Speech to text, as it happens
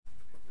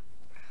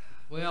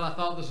Well, I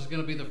thought this was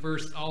going to be the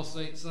first All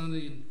Saints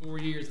Sunday in 4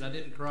 years that I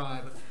didn't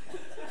cry, but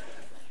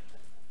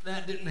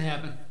that didn't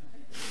happen.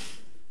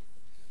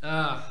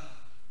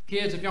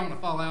 Kids, if y'all want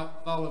to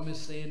follow Miss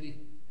Sandy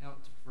out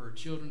for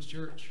children's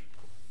church.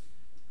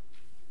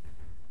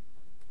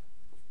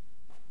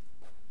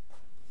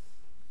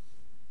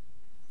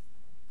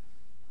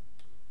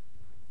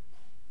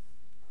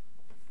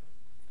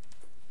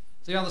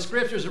 See, all the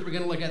scriptures that we're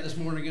going to look at this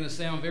morning are going to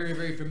sound very,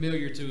 very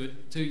familiar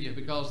to you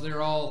because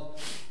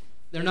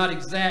they're not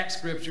exact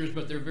scriptures,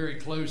 but they're very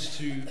close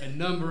to a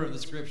number of the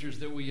scriptures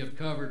that we have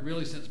covered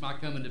really since my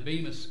coming to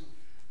Bemis.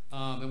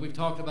 And we've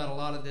talked about a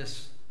lot of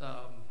this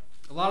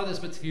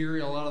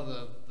material, a lot of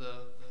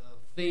the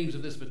themes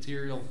of this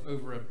material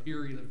over a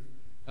period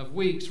of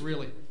weeks,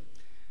 really.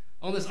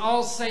 On this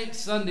All Saints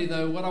Sunday,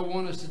 though, what I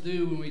want us to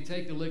do when we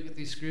take a look at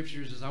these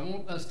scriptures is I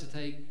want us to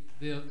take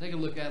a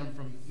look at them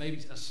from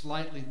maybe a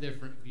slightly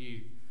different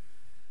view.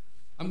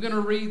 I'm going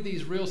to read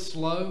these real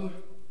slow.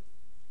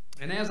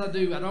 And as I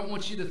do, I don't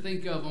want you to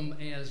think of them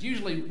as,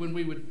 usually when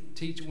we would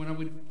teach, when I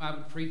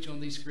would preach on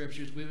these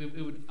scriptures,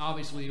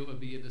 it would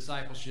be a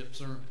discipleship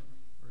sermon,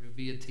 or it would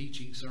be a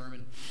teaching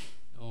sermon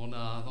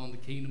on the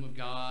kingdom of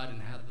God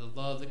and how the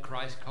love that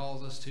Christ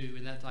calls us to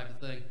and that type of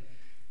thing.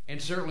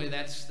 And certainly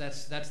that's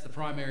the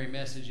primary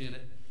message in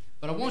it.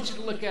 But I want you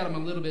to look at them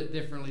a little bit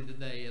differently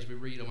today as we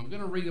read them. I'm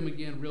going to read them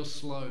again real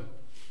slow.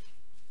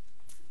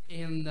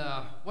 And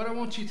what I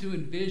want you to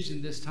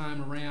envision this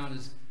time around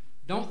is,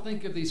 don't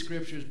think of these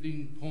scriptures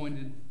being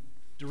pointed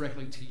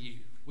directly to you,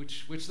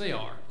 which they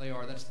are. They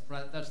are. That's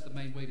the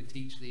main way to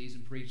teach these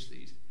and preach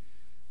these.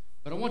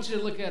 But I want you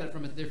to look at it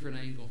from a different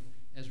angle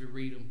as we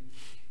read them.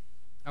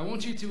 I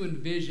want you to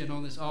envision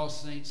on this All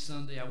Saints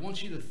Sunday, I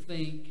want you to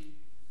think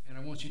and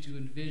I want you to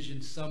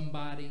envision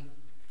somebody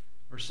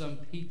or some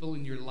people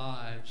in your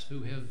lives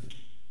who have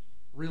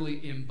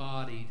really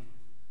embodied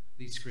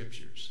these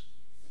scriptures.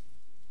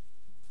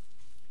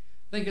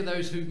 Think of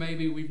those who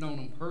maybe we've known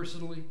them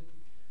personally,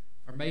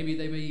 or maybe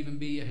they may even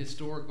be a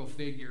historical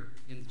figure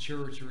in the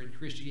church or in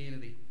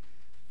Christianity.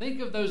 Think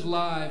of those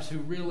lives who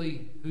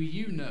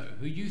you know,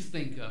 who you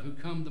think of, who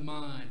come to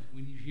mind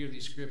when you hear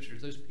these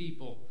scriptures. Those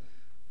people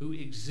who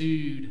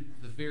exude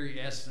the very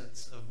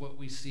essence of what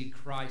we see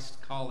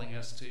Christ calling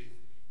us to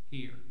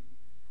here.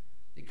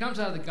 It comes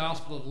out of the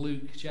Gospel of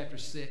Luke, chapter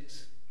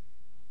 6,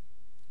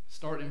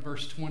 starting in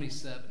verse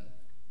 27.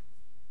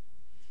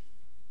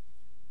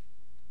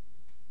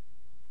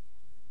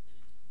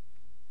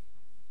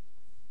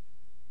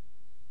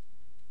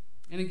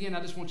 And again,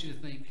 I just want you to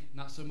think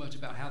not so much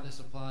about how this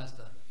applies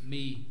to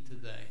me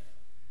today,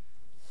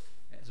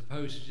 as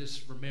opposed to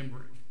just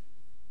remembering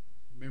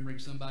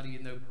somebody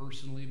you know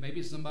personally,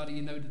 maybe somebody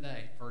you know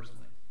today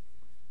personally.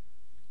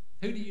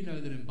 Who do you know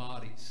that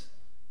embodies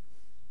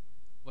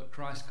what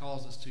Christ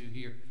calls us to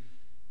here?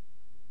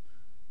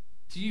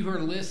 To you who are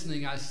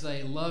listening, I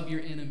say, love your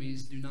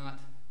enemies, do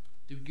not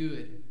do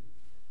good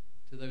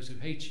to those who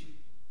hate you.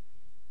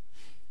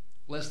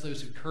 Bless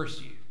those who curse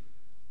you.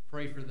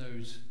 Pray for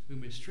those who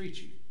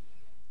mistreat you.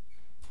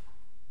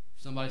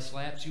 If somebody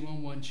slaps you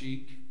on one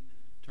cheek,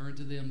 turn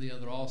to them the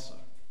other also.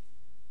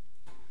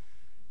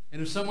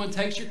 And if someone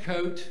takes your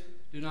coat,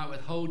 do not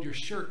withhold your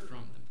shirt from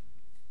them.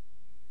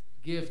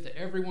 Give to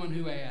everyone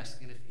who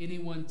asks, and if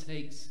anyone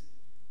takes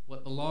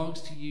what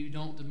belongs to you,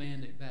 don't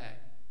demand it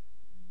back.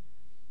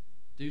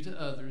 Do to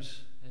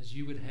others as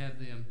you would have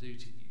them do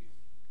to you.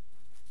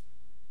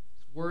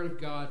 It's the word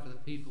of God for the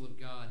people of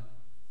God.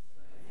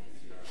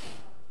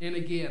 And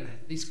again,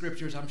 these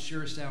scriptures, I'm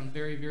sure, sound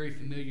very, very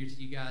familiar to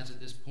you guys at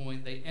this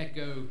point. They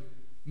echo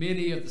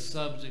many of the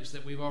subjects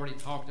that we've already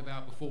talked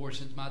about before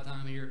since my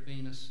time here at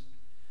Venus.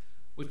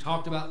 We've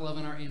talked about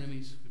loving our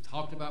enemies. We've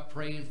talked about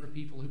praying for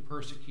people who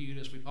persecute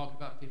us. We've talked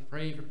about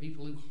praying for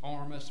people who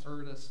harm us,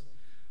 hurt us.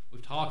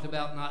 We've talked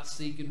about not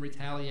seeking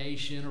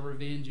retaliation or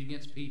revenge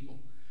against people.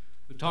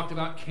 We've talked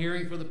about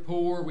caring for the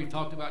poor. We've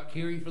talked about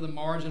caring for the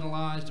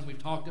marginalized. And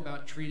we've talked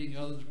about treating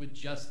others with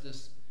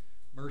justice,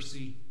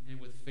 mercy, and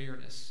with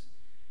fairness.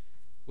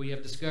 We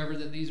have discovered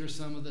that these are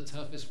some of the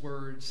toughest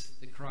words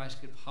that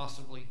Christ could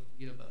possibly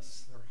give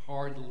us. They're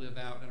hard to live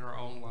out in our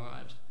own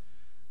lives.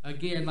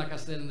 Again, like I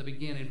said in the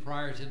beginning,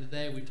 prior to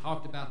today, we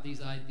talked about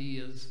these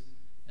ideas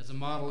as a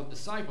model of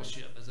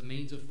discipleship, as a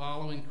means of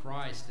following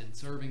Christ and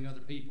serving other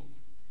people.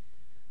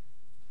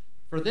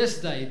 For this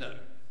day, though,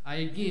 I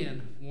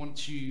again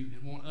want you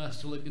and want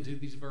us to look into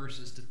these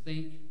verses to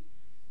think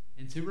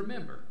and to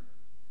remember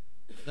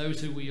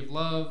those who we have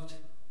loved,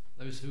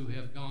 those who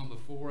have gone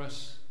before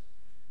us,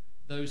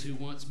 those who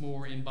once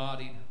more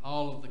embodied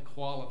all of the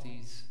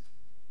qualities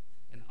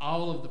and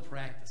all of the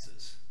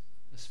practices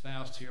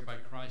espoused here by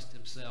Christ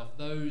himself,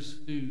 those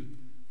who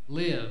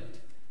lived,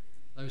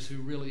 those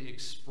who really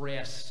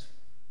expressed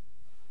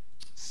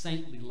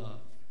saintly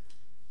love.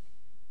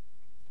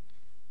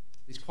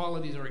 These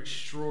qualities are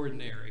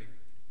extraordinary.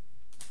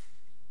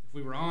 If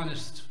we were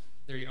honest,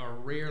 they are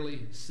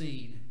rarely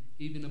seen,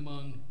 even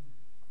among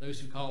those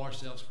who call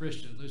ourselves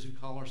Christians, those who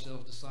call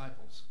ourselves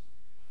disciples.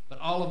 But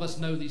all of us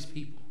know these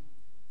people.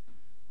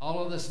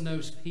 All of us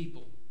knows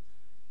people.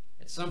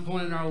 at some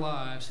point in our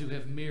lives who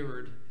have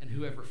mirrored and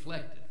who have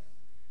reflected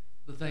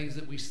the things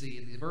that we see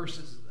in the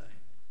verses today.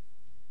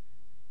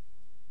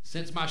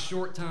 Since my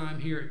short time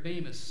here at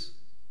Bemis,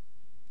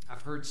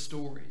 I've heard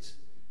stories.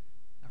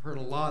 I've heard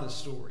a lot of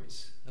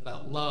stories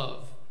about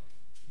love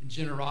and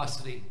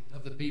generosity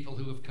of the people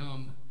who have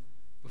come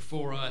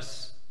before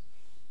us.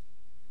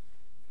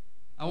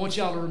 I want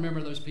y'all to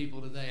remember those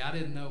people today. I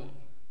didn't know them,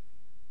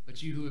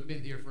 but you who have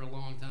been here for a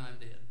long time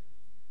did.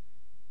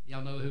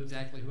 Y'all know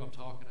exactly who I'm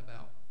talking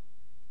about.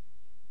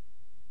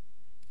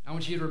 I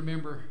want you to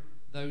remember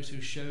those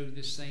who showed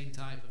this same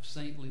type of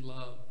saintly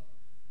love,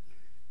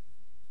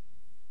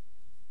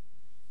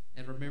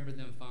 and remember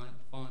them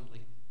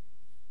fondly.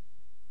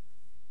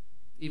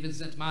 Even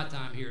since my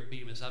time here at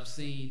Bemis, I've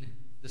seen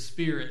the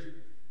spirit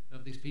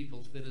of these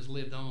people that has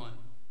lived on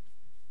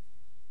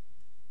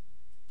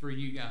through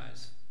you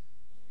guys.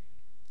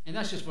 And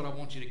that's just what I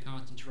want you to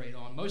concentrate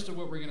on. Most of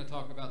what we're going to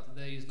talk about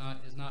today is not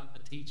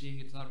a teaching.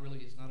 It's not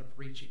a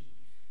preaching.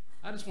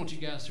 I just want you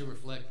guys to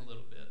reflect a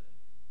little bit.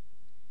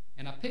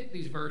 And I picked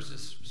these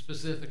verses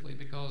specifically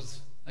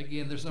because,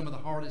 again, they're some of the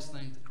hardest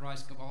things that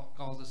Christ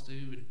calls us to.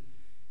 And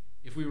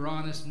if we were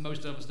honest,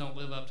 most of us don't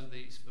live up to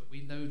these, but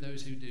we know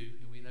those who do,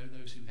 and we know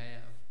those who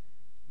have.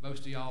 Most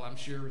of y'all, I'm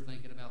sure, are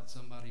thinking about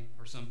somebody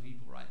or some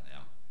people right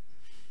now.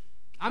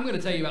 I'm going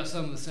to tell you about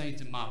some of the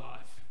saints in my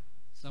life.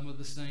 Some of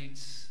the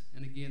saints,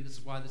 and again, this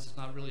is why this is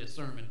not really a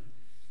sermon.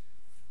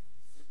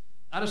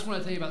 I just want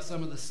to tell you about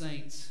some of the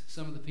saints,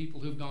 some of the people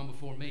who've gone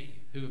before me,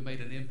 who have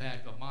made an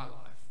impact on my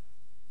life,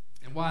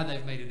 and why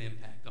they've made an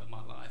impact on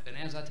my life. And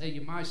as I tell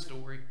you my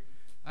story,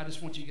 I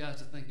just want you guys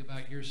to think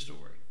about your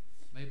story.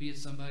 Maybe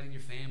it's somebody in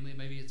your family,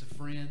 maybe it's a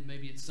friend,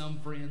 maybe it's some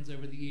friends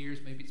over the years,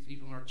 maybe it's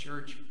people in our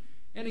church.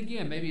 And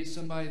again, maybe it's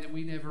somebody that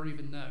we never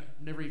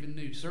even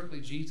knew.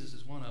 Certainly Jesus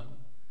is one of them.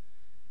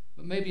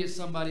 But maybe it's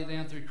somebody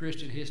down through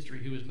Christian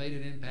history who has made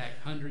an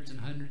impact hundreds and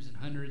hundreds and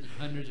hundreds and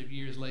hundreds of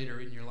years later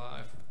in your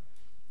life.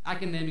 I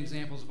can name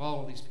examples of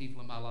all of these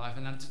people in my life,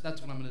 and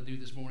that's what I'm going to do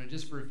this morning,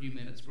 just for a few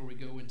minutes before we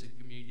go into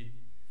communion.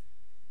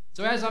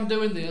 So as I'm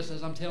doing this,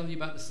 as I'm telling you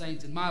about the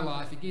saints in my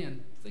life,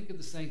 again, think of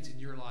the saints in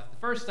your life. The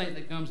first saint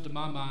that comes to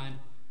my mind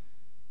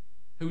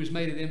who has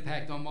made an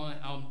impact on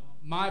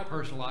my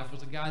personal life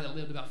was a guy that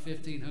lived about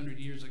 1,500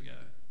 years ago.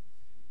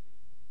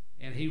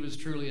 And he was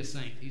truly a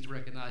saint. He's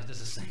recognized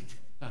as a saint,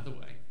 by the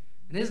way.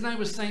 And his name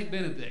was Saint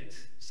Benedict,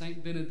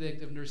 Saint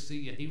Benedict of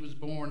Nursia. He was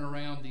born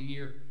around the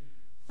year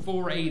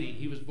 480.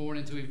 He was born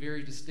into a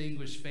very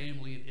distinguished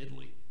family in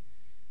Italy.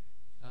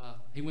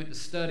 He went to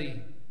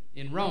study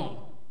in Rome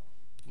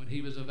when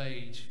he was of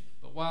age.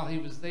 But while he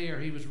was there,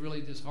 he was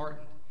really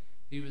disheartened.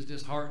 He was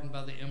disheartened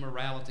by the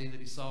immorality that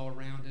he saw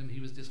around him.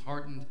 He was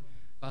disheartened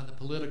by the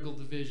political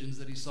divisions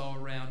that he saw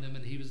around him,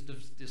 and he was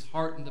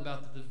disheartened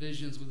about the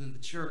divisions within the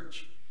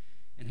church.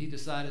 And he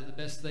decided the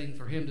best thing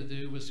for him to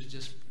do was to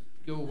just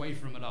go away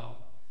from it all,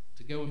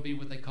 to go and be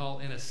what they call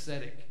an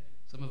ascetic.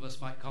 Some of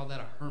us might call that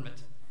a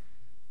hermit.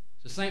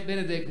 So St.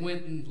 Benedict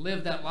went and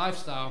lived that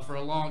lifestyle for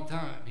a long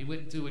time. He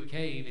went into a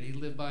cave and he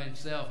lived by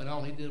himself, and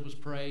all he did was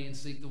pray and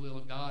seek the will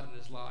of God in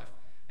his life.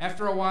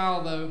 After a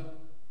while, though,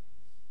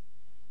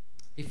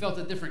 he felt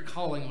a different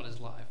calling on his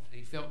life.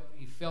 He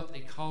felt a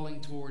calling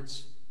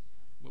towards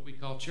what we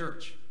call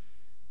church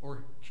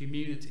or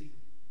community.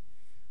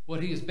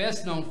 What he is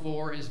best known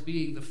for is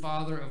being the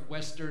father of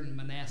Western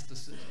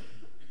monasticism.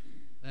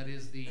 That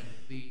is the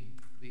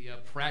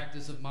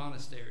practice of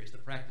monasteries, the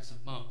practice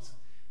of monks.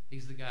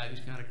 He's the guy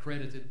who's kind of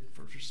credited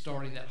for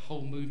starting that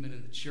whole movement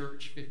in the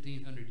church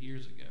 1,500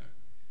 years ago.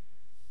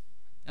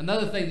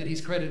 Another thing that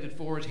he's credited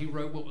for is he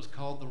wrote what was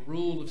called the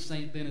Rule of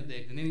St.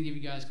 Benedict. And any of you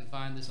guys can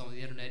find this on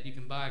the internet. You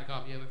can buy a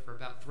copy of it for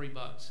about $3.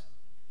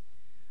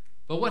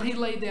 But what he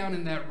laid down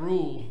in that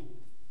rule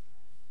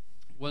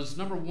was,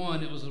 number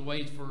one, it was a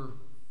way for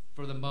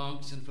the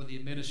monks and for the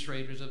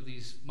administrators of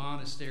these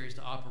monasteries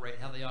to operate,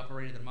 how they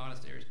operated their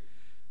monasteries.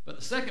 But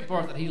the second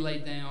part that he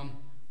laid down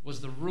was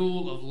the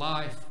rule of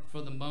life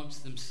for the monks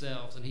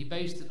themselves. And he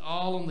based it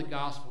all on the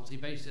Gospels. He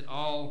based it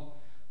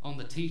all on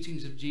the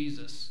teachings of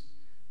Jesus.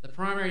 The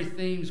primary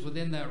themes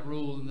within that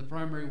rule and the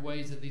primary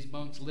ways that these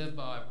monks lived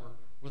by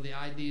were the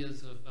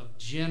ideas of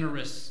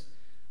generous,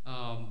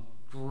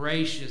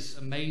 gracious,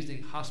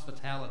 amazing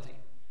hospitality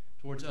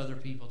towards other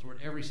people, toward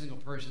every single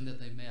person that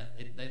they met.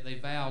 They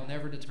vowed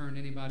never to turn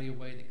anybody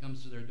away that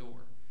comes to their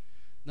door.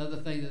 Another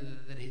thing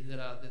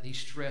that he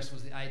stressed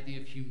was the idea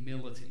of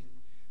humility.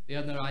 The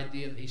other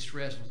idea that he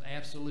stressed was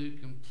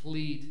absolute,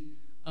 complete,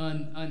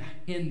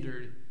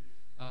 unhindered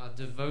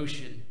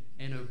devotion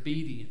and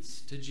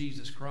obedience to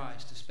Jesus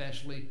Christ,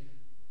 especially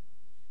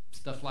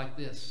stuff like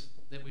this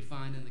that we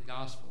find in the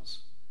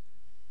Gospels.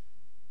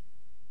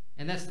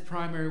 And that's the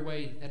primary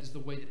way, that is the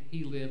way that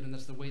he lived, and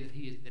that's the way that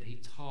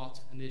he taught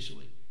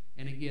initially.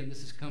 And again,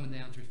 this is coming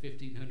down through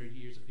 1,500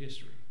 years of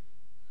history.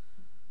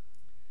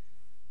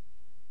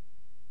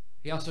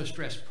 He also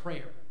stressed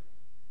prayer,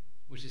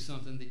 which is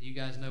something that you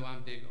guys know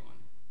I'm big on.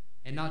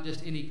 And not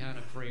just any kind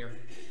of prayer,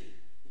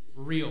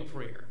 real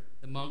prayer.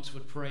 the monks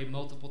would pray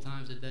multiple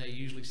times a day,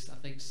 usually I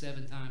think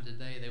 7 times a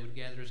day. They would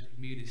gather as a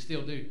community,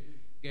 still do,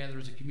 gather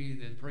as a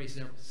community and pray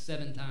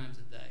 7 times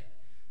a day.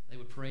 They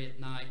would pray at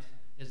night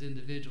as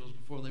individuals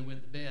before they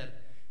went to bed.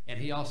 And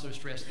he also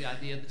stressed the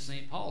idea that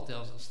St. Paul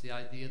tells us, the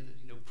idea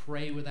that,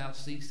 pray without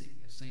ceasing,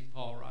 as St.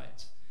 Paul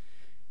writes.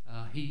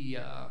 He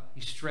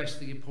stressed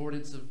the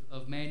importance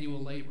of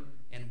manual labor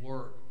and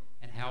work,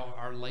 and how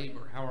our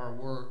labor, how our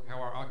work, how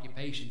our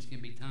occupations can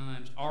be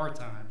our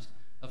times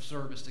of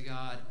service to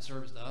God and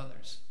service to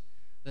others.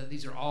 That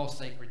these are all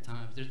sacred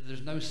times.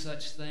 There's no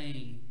such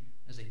thing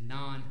as a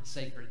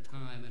non-sacred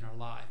time in our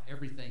life.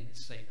 Everything is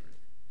sacred.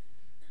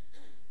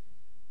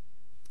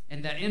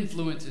 And that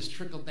influence is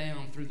trickled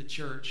down through the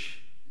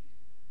church.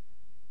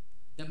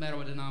 Doesn't matter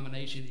what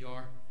denomination you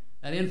are.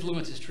 That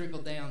influence has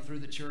trickled down through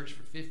the church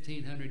for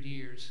 1,500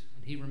 years,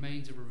 and he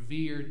remains a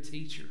revered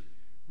teacher,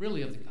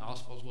 really, of the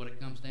gospel is what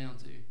it comes down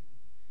to.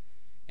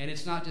 And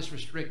it's not just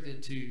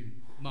restricted to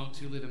monks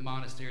who live in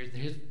monasteries.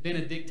 There's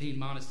Benedictine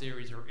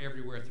monasteries are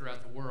everywhere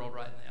throughout the world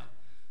right now.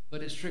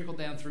 But it's trickled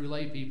down through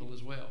lay people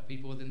as well,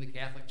 people within the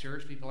Catholic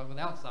Church, people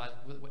outside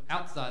of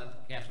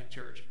the Catholic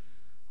Church.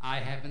 I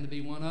happen to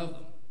be one of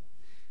them.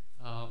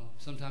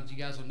 Sometimes you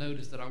guys will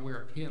notice that I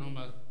wear a pin on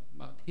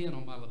my pin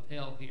on my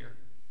lapel here.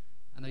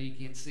 I know you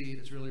can't see it;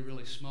 it's really,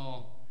 really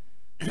small.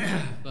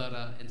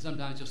 But and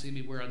sometimes you'll see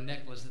me wear a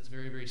necklace that's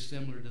very, very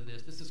similar to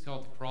this. This is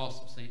called the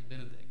Cross of Saint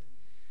Benedict.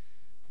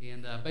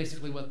 And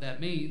basically, what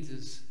that means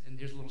is, and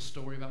here's a little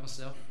story about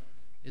myself,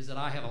 is that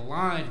I have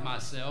aligned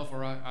myself,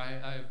 or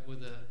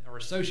or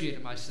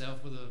associated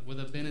myself with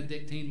a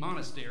Benedictine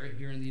monastery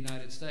here in the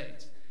United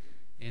States.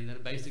 And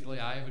that basically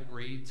I have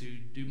agreed to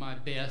do my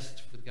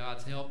best, with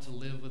God's help, to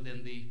live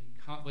within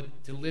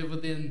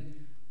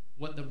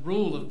what the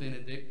rule of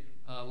Benedict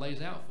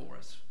lays out for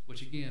us,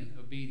 which again,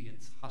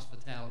 obedience,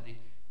 hospitality,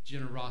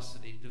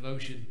 generosity,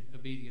 devotion,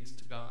 obedience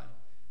to God,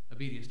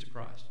 obedience to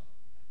Christ.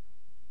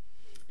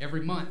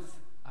 Every month,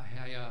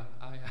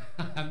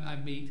 I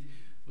meet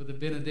with a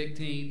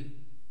Benedictine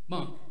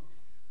monk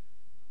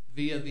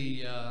via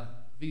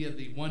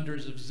the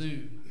wonders of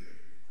Zoom.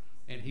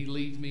 And he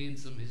leads me in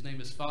his name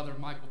is Father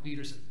Michael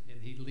Peterson, and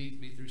he leads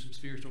me through some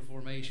spiritual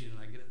formation, and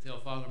I get to tell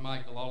Father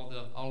Michael all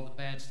of the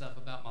bad stuff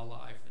about my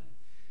life,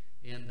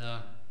 and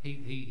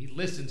he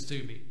listens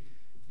to me,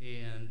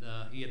 and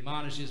he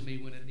admonishes me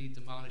when it needs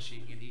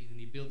admonishing, and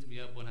he builds me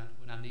up when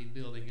I need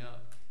building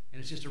up, and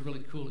it's just a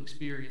really cool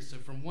experience. So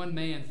from one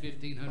man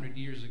 1,500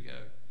 years ago,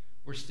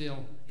 we're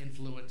still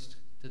influenced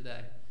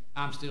today.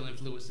 I'm still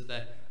influenced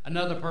today.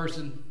 Another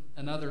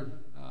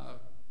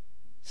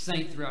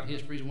saint throughout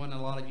history is one that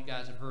a lot of you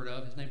guys have heard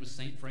of. His name was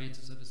St.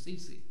 Francis of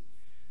Assisi.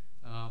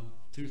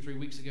 2 or 3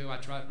 weeks ago,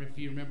 if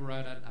you remember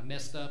right, I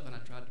messed up and I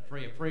tried to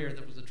pray a prayer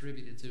that was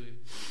attributed to him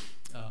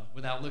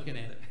without looking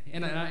at it.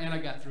 And I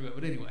got through it.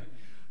 But anyway,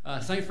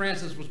 St.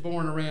 Francis was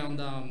born around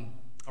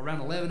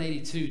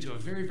 1182 to a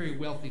very, very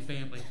wealthy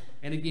family.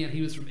 And again,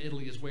 he was from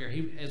Italy as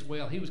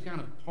well. He was kind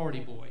of a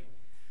party boy.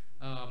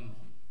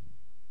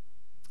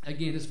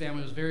 Again, his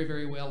family was very,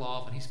 very well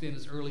off, and he spent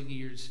his early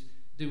years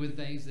doing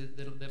things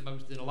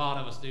that a lot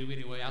of us do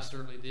anyway. I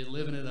certainly did,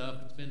 living it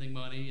up and spending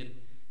money and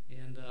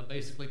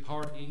basically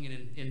partying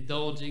and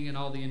indulging in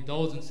all the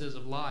indulgences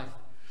of life.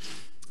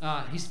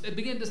 He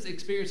began to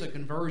experience a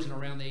conversion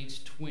around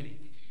age 20.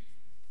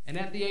 And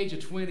at the age of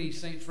 20,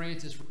 St.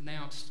 Francis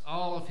renounced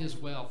all of his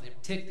wealth.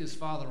 It ticked his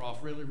father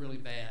off really, really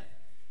bad.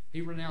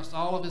 He renounced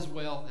all of his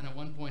wealth, and at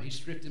one point he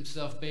stripped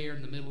himself bare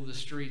in the middle of the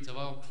streets of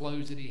all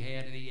clothes that he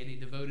had, and he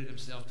devoted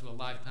himself to a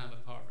lifetime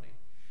of poverty.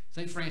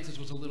 St. Francis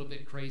was a little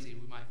bit crazy,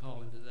 we might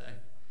call him today.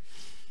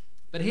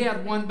 But he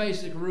had one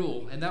basic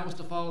rule, and that was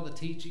to follow the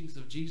teachings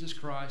of Jesus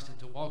Christ and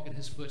to walk in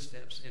his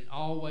footsteps in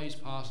all ways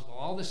possible.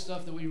 All this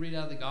stuff that we read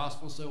out of the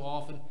gospel so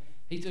often,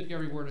 he took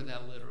every word of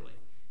that literally.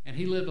 And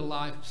he lived a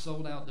life of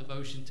sold-out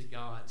devotion to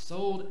God.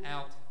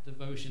 Sold-out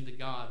devotion to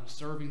God,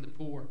 serving the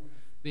poor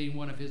being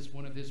one of his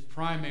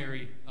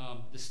primary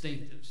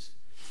distinctives.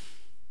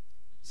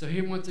 So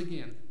here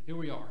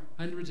we are,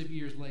 hundreds of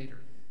years later.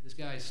 This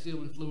guy is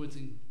still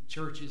influencing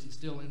churches and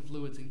still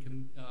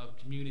influencing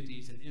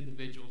communities and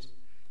individuals.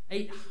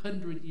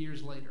 800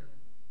 years later.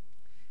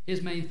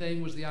 His main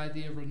thing was the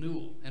idea of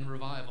renewal and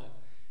revival.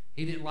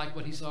 He didn't like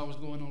what he saw was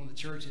going on in the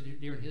church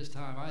during his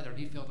time either.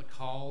 He felt a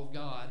call of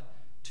God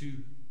to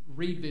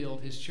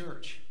rebuild his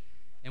church.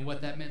 And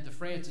what that meant to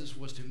Francis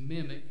was to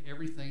mimic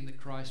everything that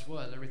Christ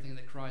was, everything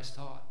that Christ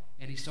taught.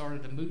 And he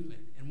started a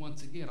movement. And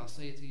once again, I'll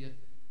say it to you,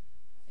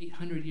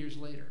 800 years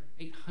later,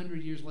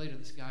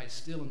 this guy is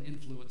still an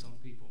influence on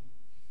people.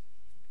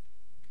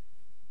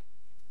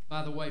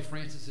 By the way,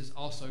 Francis is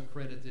also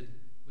credited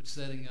with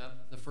setting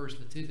up the first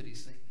nativity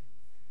scene.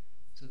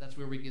 So that's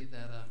where we get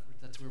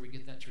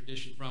that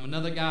tradition from.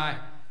 Another guy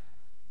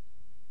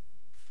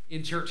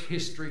in church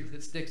history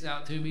that sticks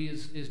out to me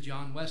is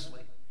John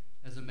Wesley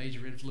as a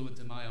major influence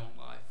in my own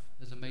life,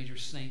 as a major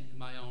saint in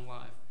my own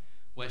life.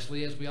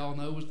 Wesley, as we all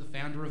know, was the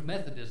founder of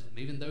Methodism,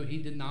 even though he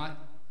did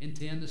not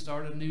intend to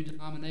start a new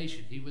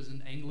denomination. He was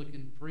an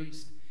Anglican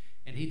priest,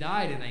 and he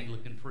died an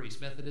Anglican priest.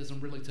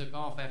 Methodism really took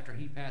off after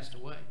he passed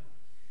away.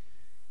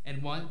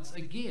 And once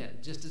again,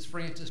 just as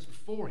Francis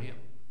before him,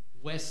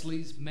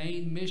 Wesley's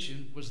main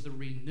mission was the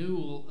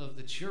renewal of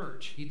the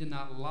church. He did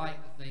not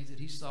like the things that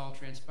he saw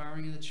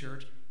transpiring in the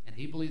church, and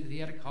he believed that he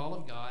had a call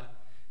of God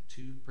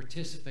to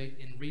participate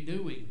in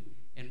renewing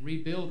and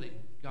rebuilding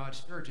God's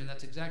church, and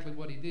that's exactly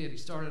what he did. He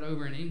started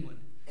over in England.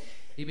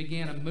 He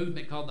began a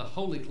movement called the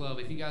Holy Club.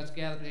 If you guys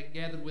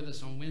gathered with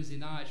us on Wednesday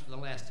nights for the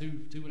last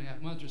two and a half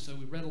months or so,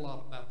 we read a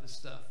lot about this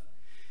stuff.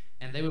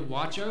 And they would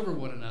watch over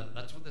one another.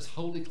 That's what this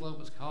Holy Club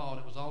was called.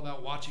 It was all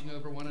about watching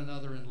over one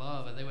another in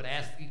love. And they would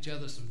ask each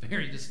other some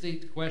very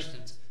distinct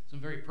questions, some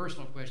very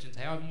personal questions.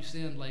 How have you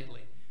sinned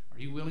lately? Are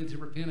you willing to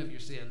repent of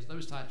your sins?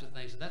 Those types of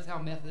things. And that's how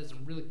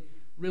Methodism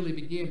really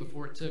began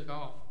before it took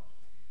off.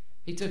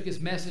 He took his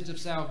message of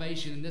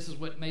salvation, and this is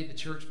what made the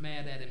church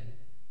mad at him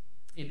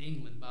in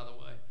England, by the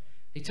way.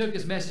 He took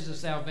his message of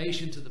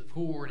salvation to the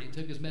poor, and he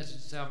took his message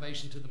of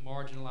salvation to the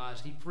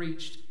marginalized. He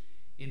preached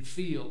in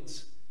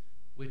fields,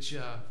 which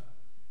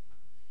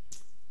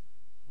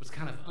was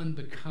kind of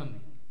unbecoming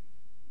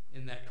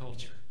in that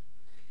culture.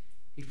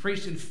 He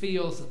preached in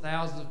fields to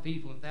thousands of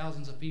people, and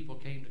thousands of people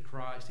came to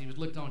Christ. He was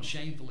looked on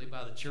shamefully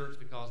by the church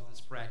because of this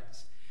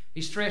practice.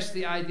 He stressed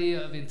the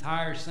idea of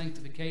entire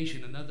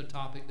sanctification, another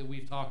topic that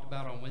we've talked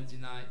about on Wednesday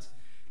nights.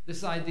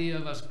 This idea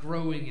of us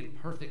growing in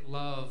perfect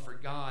love for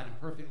God and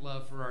perfect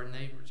love for our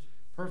neighbors,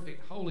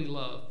 perfect holy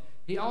love.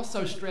 He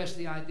also stressed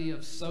the idea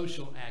of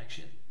social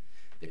action,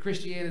 that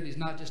Christianity is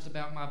not just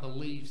about my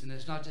beliefs, and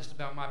it's not just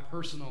about my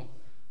personal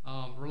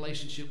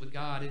relationship with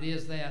God. It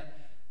is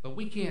that, but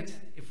we can't,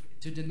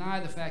 to deny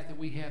the fact that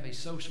we have a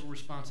social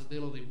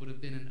responsibility would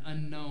have been an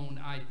unknown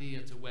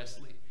idea to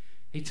Wesley.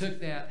 He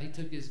took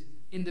his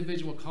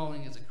individual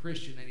calling as a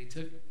Christian, and he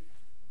took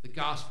the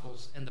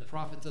Gospels and the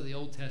prophets of the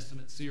Old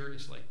Testament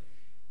seriously.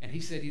 And he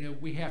said,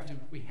 we have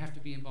to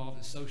be involved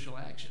in social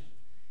action.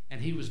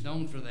 And he was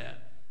known for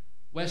that.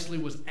 Wesley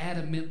was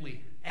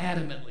adamantly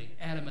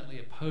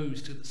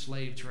opposed to the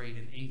slave trade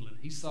in England.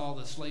 He saw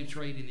the slave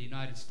trade in the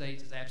United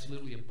States as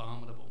absolutely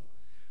abominable.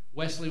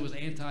 Wesley was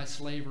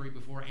anti-slavery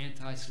before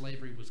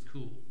anti-slavery was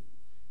cool,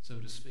 so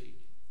to speak.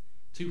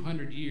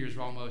 200 years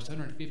almost,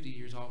 150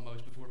 years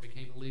almost before it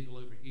became illegal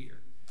over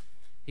here.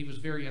 He was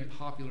very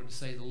unpopular, to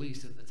say the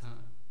least, at the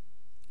time.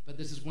 But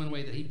this is one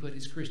way that he put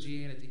his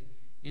Christianity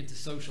into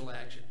social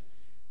action,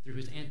 through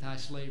his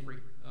anti-slavery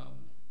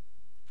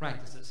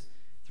practices,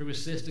 through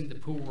assisting the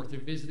poor,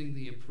 through visiting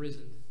the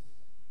imprisoned.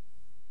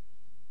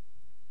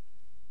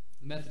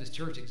 The Methodist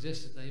Church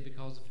exists today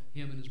because of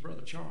him and his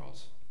brother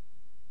Charles.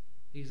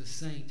 He's a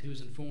saint who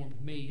has informed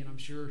me, and I'm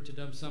sure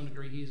to some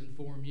degree he has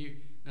informed you.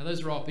 Now,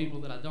 those are all people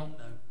that I don't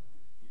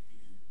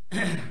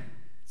know.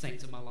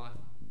 Saints of my life.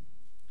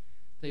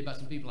 I'll tell you about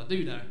some people I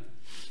do know.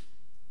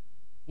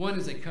 One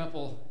is a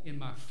couple in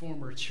my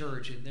former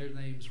church, and their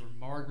names were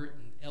Margaret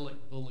and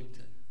Alec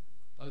Bullington.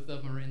 Both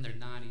of them are in their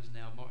 90s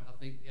now. I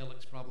think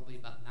Alec's probably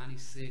about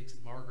 96,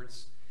 and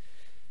Margaret's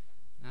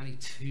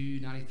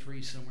 92,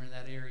 93, somewhere in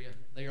that area.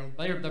 They're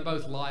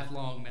both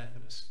lifelong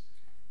Methodists.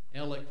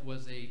 Alec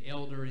was an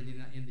elder in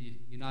the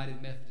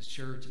United Methodist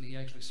Church, and he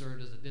actually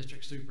served as a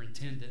district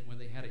superintendent when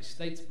they had a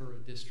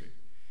Statesboro district.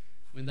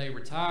 When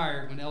Alec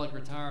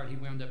retired, he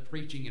wound up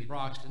preaching in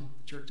Broxton,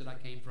 the church that I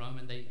came from,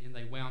 and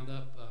they wound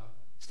up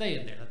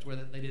staying there. That's where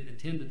they didn't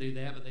intend to do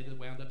that, but they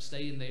wound up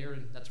staying there,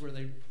 and that's where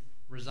they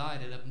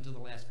resided up until the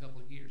last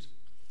couple of years.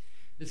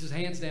 This is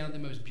hands down the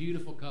most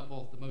beautiful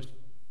couple, the most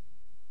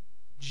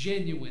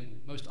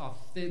genuine, most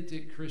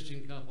authentic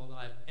Christian couple that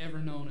I've ever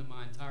known in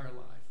my entire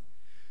life.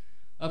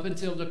 Up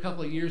until a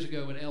couple of years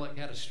ago when Alec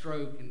had a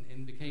stroke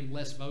and became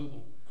less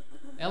mobile.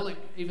 Alec,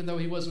 even though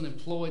he wasn't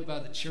employed by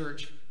the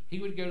church, he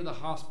would go to the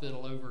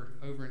hospital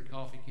over in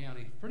Coffee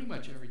County pretty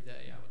much every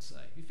day, I would say.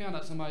 If you found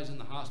out somebody's in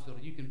the hospital,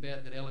 you can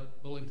bet that Alec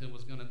Bullington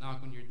was going to knock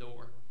on your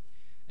door.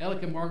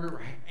 Alec and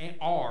Margaret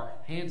are,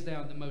 hands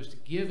down, the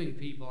most giving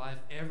people I've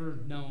ever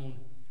known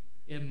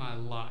in my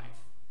life.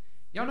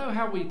 Y'all know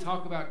how we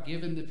talk about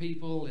giving to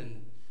people,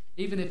 and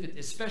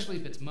especially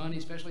if it's money,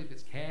 especially if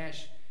it's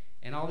cash,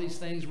 and all these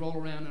things roll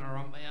around in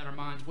our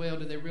minds. Well,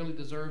 do they really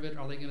deserve it?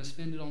 Are they going to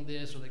spend it on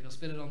this? Are they going to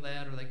spend it on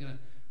that? Are they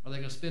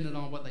going to spend it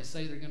on what they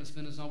say they're going to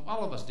spend it on?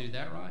 All of us do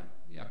that, right?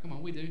 Yeah, come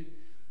on, we do.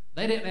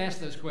 They didn't ask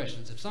those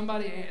questions. If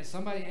somebody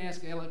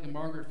asked Alec and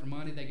Margaret for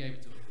money, they gave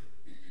it to them.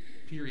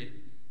 Period.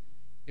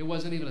 It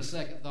wasn't even a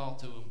second thought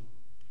to them.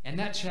 And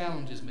that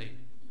challenges me.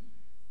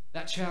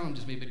 That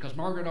challenges me because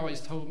Margaret always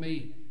told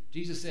me,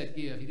 Jesus said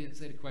give. He didn't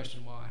say the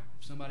question why.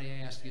 If somebody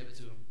asked, give it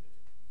to them.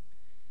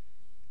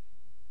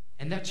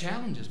 And that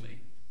challenges me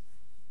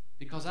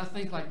because I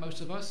think like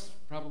most of us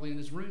probably in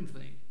this room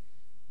think,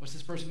 what's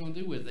this person going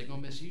to do with it? They're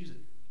going to misuse it.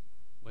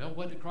 Well,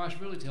 what did Christ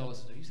really tell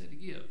us to do? He said to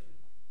give.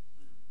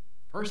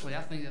 Personally,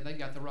 I think that they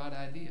got the right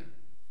idea.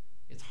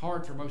 It's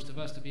hard for most of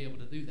us to be able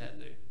to do that,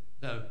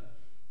 though.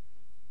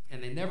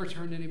 And they never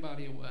turned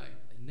anybody away.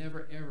 They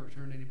never, ever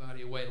turned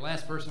anybody away. The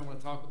last person I want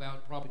to talk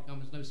about probably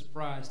comes as no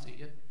surprise to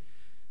you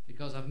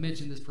because I've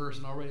mentioned this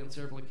person already on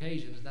several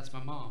occasions, and that's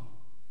my mom.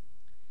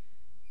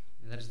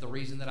 And that is the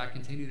reason that I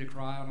continue to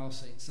cry on All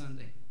Saints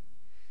Sunday.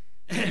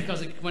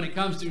 Because when it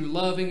comes to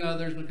loving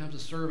others, when it comes to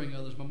serving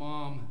others, my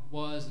mom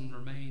was and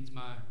remains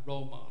my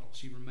role model.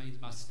 She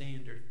remains my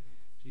standard.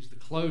 She's the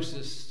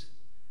closest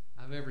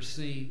I've ever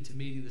seen to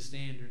meeting the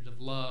standards of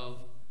love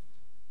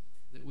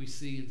that we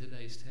see in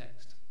today's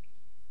text.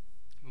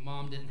 My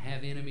mom didn't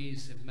have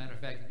enemies. As a matter of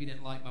fact, if you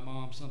didn't like my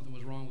mom, something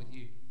was wrong with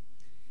you.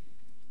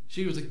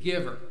 She was a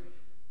giver.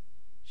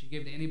 She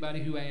gave to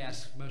anybody who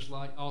asked,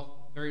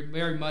 very,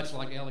 very much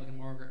like Alec and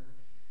Margaret.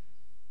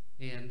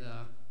 And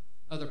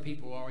other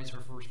people were always her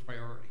first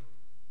priority.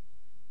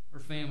 Her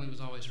family was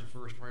always her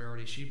first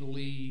priority. She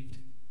believed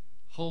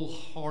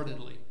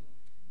wholeheartedly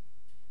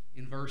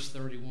in verse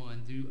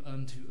 31, do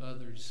unto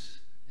others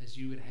as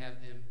you would have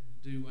them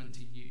do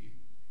unto you.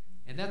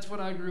 And that's what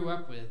I grew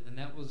up with, and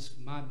that was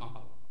my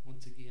model,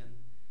 once again.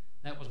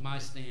 That was my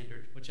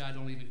standard, which I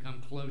don't even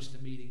come close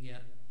to meeting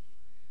yet.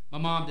 My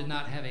mom did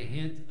not have a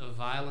hint of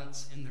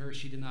violence in her.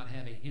 She did not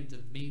have a hint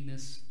of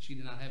meanness. She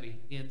did not have a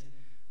hint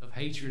of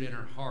hatred in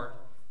her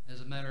heart.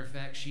 As a matter of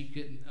fact, she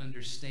couldn't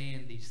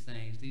understand these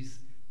things.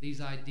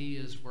 These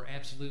ideas were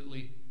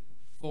absolutely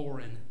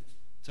foreign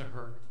to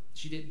her.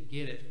 She didn't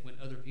get it when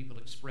other people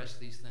expressed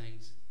these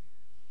things.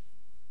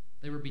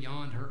 They were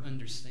beyond her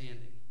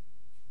understanding.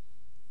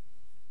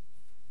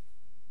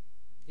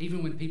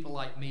 Even when people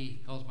like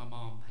me caused my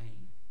mom pain,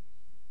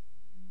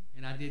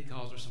 and I did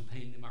cause her some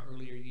pain in my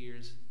earlier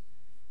years,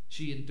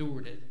 she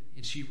endured it,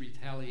 and she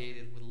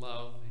retaliated with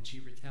love, and she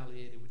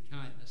retaliated with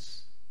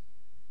kindness.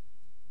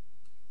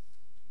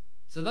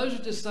 So those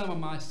are just some of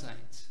my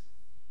saints.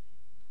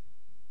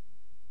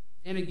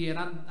 And again,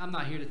 I'm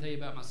not here to tell you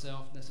about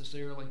myself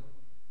necessarily,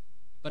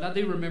 but I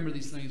do remember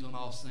these things on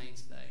All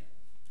Saints Day.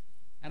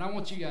 And I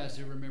want you guys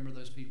to remember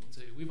those people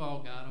too. We've all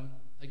got them.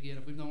 Again,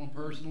 if we've known them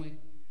personally,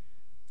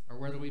 or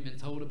whether we've been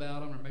told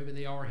about them, or maybe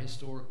they are a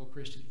historical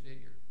Christian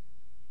figure.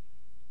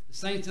 The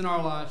saints in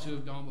our lives who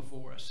have gone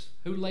before us,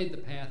 who laid the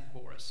path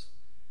for us,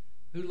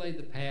 who laid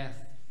the path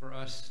for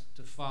us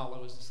to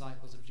follow as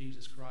disciples of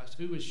Jesus Christ,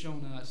 who has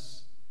shown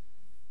us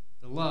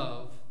the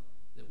love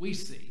that we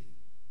see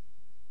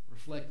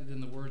reflected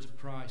in the words of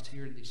Christ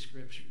here in these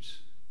scriptures.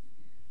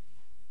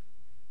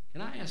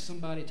 Can I ask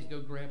somebody to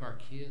go grab our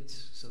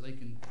kids so they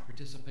can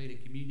participate in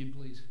communion,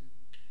 please?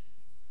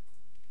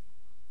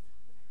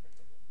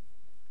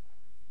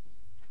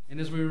 And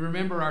as we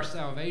remember our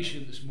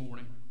salvation this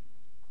morning,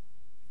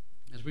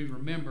 as we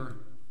remember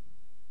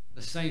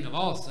the saint of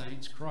all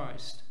saints,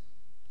 Christ,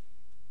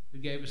 who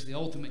gave us the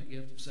ultimate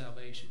gift of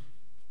salvation,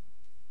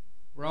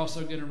 we're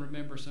also going to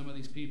remember some of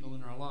these people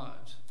in our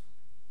lives.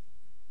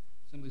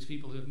 Some of these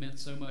people who have meant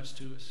so much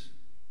to us.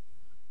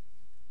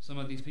 Some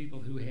of these people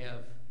who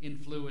have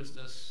influenced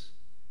us,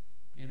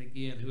 and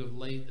again, who have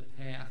laid the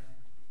path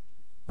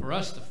for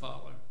us to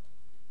follow,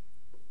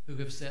 who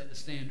have set the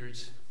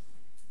standards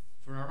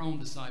for our own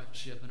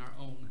discipleship and our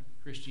own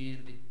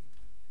Christianity.